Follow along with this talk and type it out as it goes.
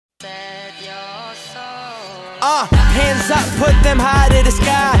Hands up, put them high to the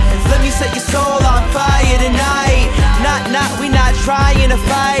sky. Let me set your soul on fire tonight. We not trying to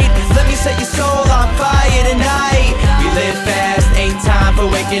fight. Let me set your soul on fire tonight. We live fast, ain't time for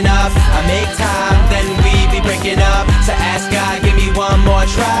waking up. I make time, then we be breaking up. So ask God, give me one more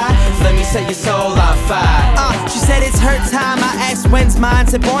try. Let me set your soul on fire. She said it's her time, I asked when's mine.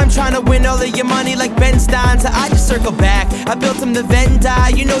 Said boy, I'm trying to win all of your money like Ben Stein. So I just circle back, I built him the Venn die.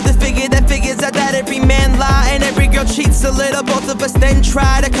 You know the figure that figures out that every man lie and every girl cheats a little. Both of us then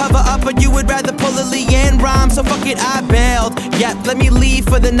try to cover up, but you would rather pull a Leanne rhyme. So fuck it, I bailed. Yep, let me leave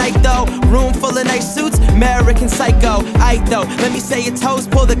for the night though. Room full of nice suits, American Psycho. Aight though, let me say your toes,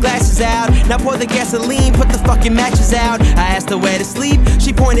 pull the glasses out. Now pour the gasoline, put the fucking matches out. I asked her where to sleep,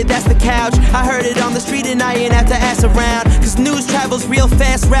 she pointed that's the couch. I heard it on the street and I ain't have to ask around, cause news travels real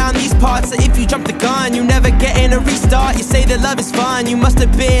fast round these parts. So if you jump the gun, you never getting a restart. You say that love is fun, you must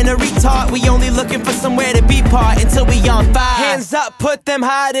have been a retard. We only looking for somewhere to be part until we on fire. Hands up, put them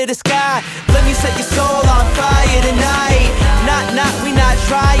high to the sky. Let me set your soul on fire tonight. We not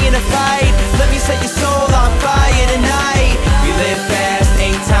trying to fight. Let me set your soul on fire tonight. We live fast,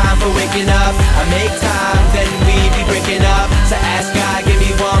 ain't time for waking up. I make time, then we be breaking up. So ask God, give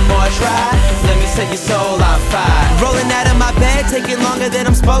me one more try. Let me set your soul on fire. Rolling out of my bed, taking longer than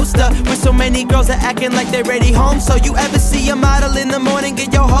I'm supposed to. With so many girls that acting like they're ready home. So you ever see a model in the morning,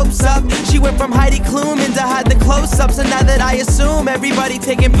 get your hopes up. She went from Heidi Klum into hide the close-ups. And now that I assume everybody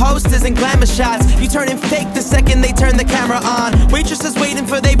taking posters and glamour shots, you turning fake the second they turn the camera on. Waitresses waiting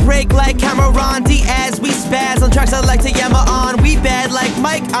for they break like Cameron Diaz. We spaz on tracks I like to yammer on. We bad like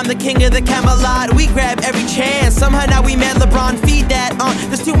Mike, I'm the king of the Camelot. We grab every chance, somehow now we mad LeBron. Feed that,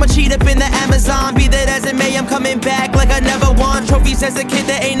 there's too much heat up in the Amazon. Be that as it may, I'm coming back like I never won trophies as a kid.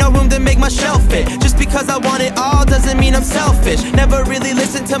 There ain't no room to make my shelf fit. Just because I want it all doesn't mean I'm selfish. Never really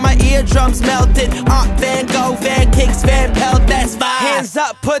listened to my eardrums melted. Van Gogh, Van Kicks, Van Pelt, that's fine. Hands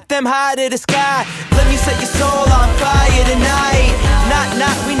up, put them high to the sky. Let me set your soul on fire tonight.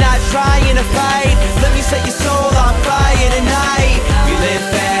 We not trying to fight. Let me set your soul on fire tonight. We live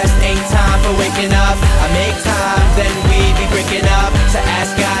fast, ain't time for waking up. I make time, then we be breaking up. So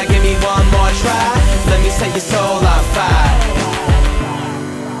ask God, give me one more try. Let me set your soul on fire.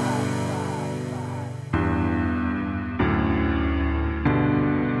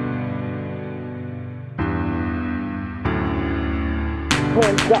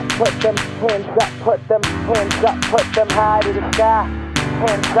 Hands up, put them, hands up, put them, hands up, put them high to the sky.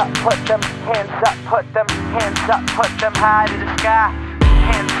 Hands up, put them, hands up, put them, hands up, put them high to the sky.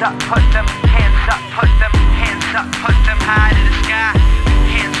 Hands up, put them, hands up, put them, hands up, put them high to the sky.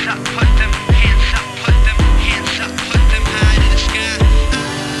 Hands up, put them.